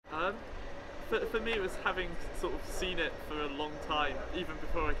For me, it was having sort of seen it for a long time, even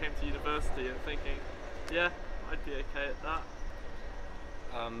before I came to university, and thinking, yeah, I'd be okay at that.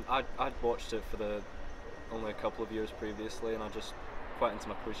 I'd watched it for only a couple of years previously, and I just quite into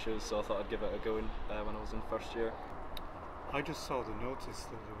my quiz shows, so I thought I'd give it a go when I was in first year. I just saw the notice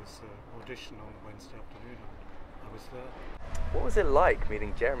that there was an audition on Wednesday afternoon, and I was there. What was it like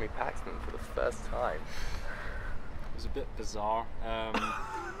meeting Jeremy Paxman for the first time? It was a bit bizarre.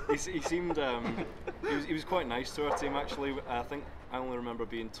 He seemed he was quite nice to our team actually. I think I only remember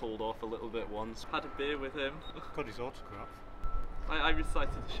being told off a little bit once. Had a beer with him. Got his autograph. I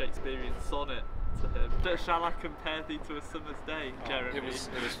recited a Shakespearean sonnet to him. Shall I compare thee to a summer's day, Jeremy? It was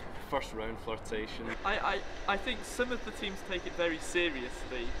first round flirtation. I think some of the teams take it very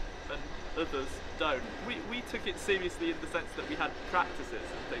seriously and others don't. We took it seriously in the sense that we had practices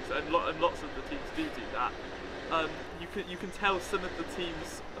and things, and lots of the teams do that. You can tell some of the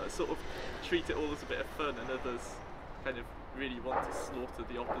teams sort of treat it all as a bit of fun, and others kind of really want to slaughter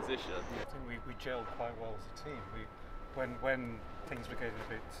the opposition. I think we gelled quite well as a team. When things were getting a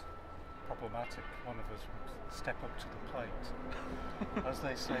bit problematic, one of us would step up to the plate, as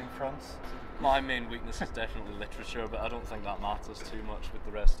they say in France. My main weakness is definitely literature, but I don't think that matters too much with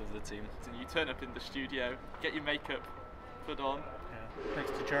the rest of the team. So you turn up in the studio, get your makeup put on. Yeah.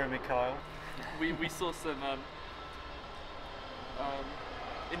 Next to Jeremy Kyle. We saw some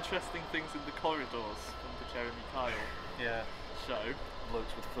interesting things in the corridors from the Jeremy Kyle show.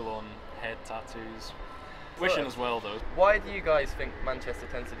 Blokes with full-on head tattoos. Wishing as well though. Why do you guys think Manchester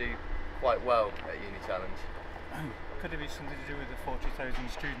tends to do quite well at Uni Challenge? Could it be something to do with the 40,000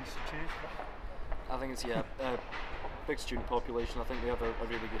 students each year? I think it's big student population. I think we have a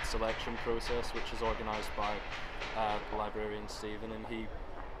really good selection process, which is organised by the librarian Stephen, and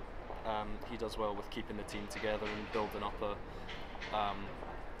he does well with keeping the team together and building up a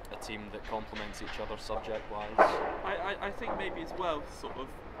team that complements each other subject-wise. I think maybe as well, sort of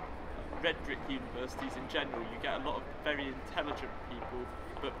red brick universities in general, you get a lot of very intelligent people,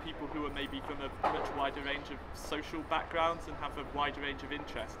 but people who are maybe from a much wider range of social backgrounds and have a wider range of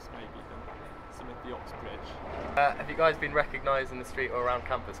interests maybe than some of the Oxbridge. Have you guys been recognised in the street or around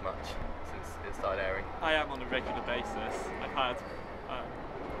campus much since it started airing? I am on a regular basis. I've had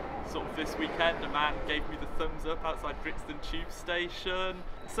sort of this weekend, a man gave me the thumbs up outside Brixton Tube Station.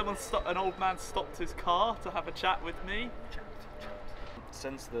 An old man stopped his car to have a chat with me.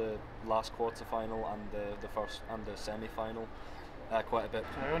 Since the last quarter-final and the semi-final, quite a bit.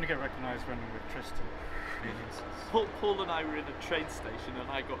 So I only get recognised when I'm with Tristan. Paul and I were in a train station and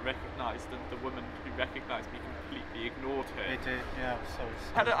I got recognised, and the woman who recognised me completely ignored her. They did, yeah. So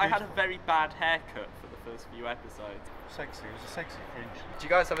I had a very bad haircut for the first few episodes. Sexy, it was a sexy fringe. Do you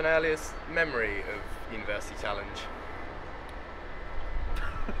guys have an earliest memory of University Challenge?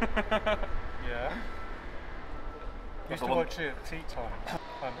 Yeah. I used to watch it at tea time.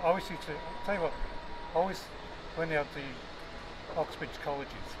 I always used to, tell you what, always when they had the Oxbridge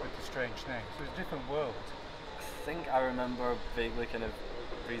colleges with the strange names, it was a different world. I think I remember vaguely kind of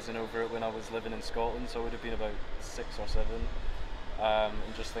breezing over it when I was living in Scotland, so I would have been about 6 or 7,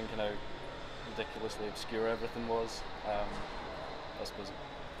 and just thinking how ridiculously obscure everything was. I suppose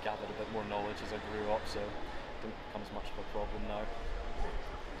I gathered a bit more knowledge as I grew up, so it didn't become as much of a problem now.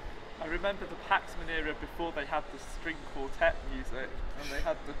 I remember the Paxman era before they had the string quartet music and they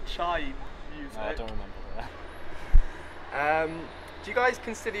had the chime music. No, I don't remember Do that. you guys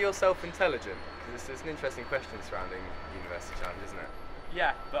consider yourself intelligent? Because it's an interesting question surrounding University Challenge, isn't it?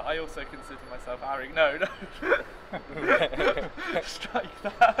 Yeah, but I also consider myself arrogant. No. Strike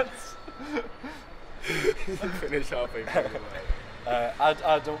that. Finish halfway through the way.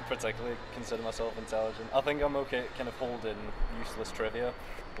 I don't particularly consider myself intelligent. I think I'm okay at kind of holding useless trivia,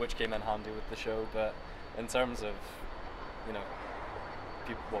 which came in handy with the show, but in terms of, you know,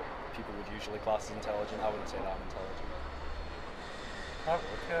 what people would usually class as intelligent, I wouldn't say that I'm intelligent. I would,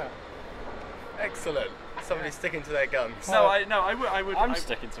 yeah. Excellent. Somebody's sticking to their guns. No, I would. I'm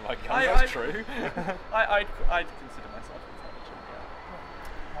sticking to my guns, that's true. I'd consider myself intelligent,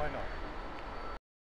 yeah. Why not?